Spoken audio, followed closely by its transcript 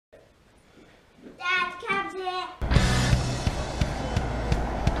Dad, cabs it.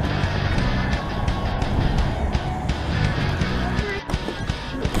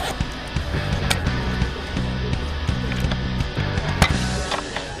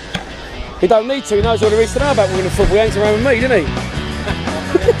 He don't need to, he knows all there is to know about winning football. He hangs around with me, doesn't he?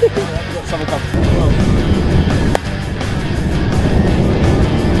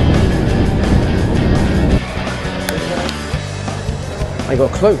 I ain't got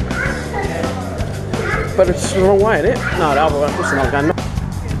a clue. But it's the wrong way, isn't it? No, the other way. Listen, I'm going.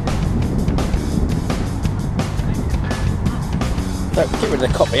 Don't get rid of the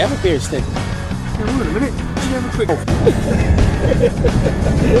copy. Have a beer instead. Yeah, hold on a minute. Just have a quick.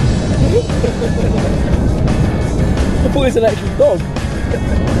 I thought it was an actual dog.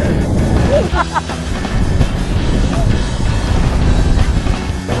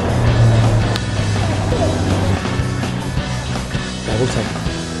 No, we'll take it.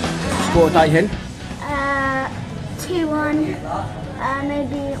 Score a day, Hen? 2-1.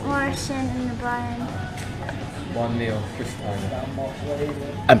 Maybe Morrison and O'Brien. 1-0 this time.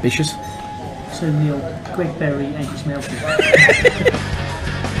 Ambitious. 2-0. Greg Berry, Andy Smelty.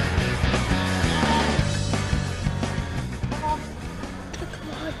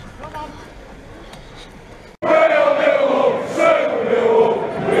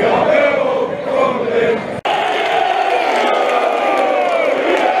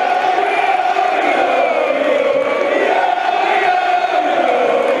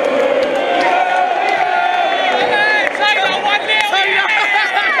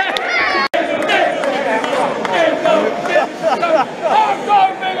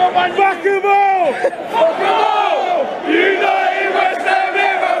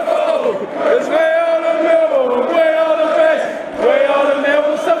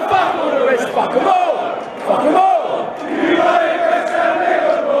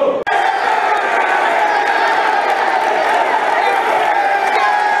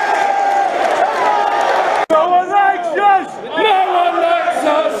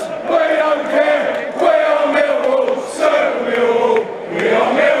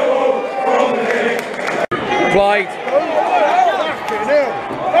 Played.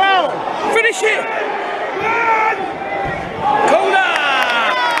 Finish it! Corner!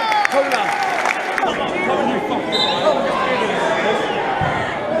 Corner!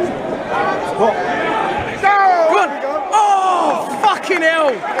 Come on! Oh, fucking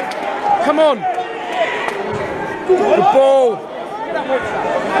hell! Come on! Good ball!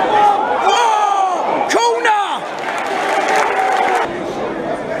 Oh!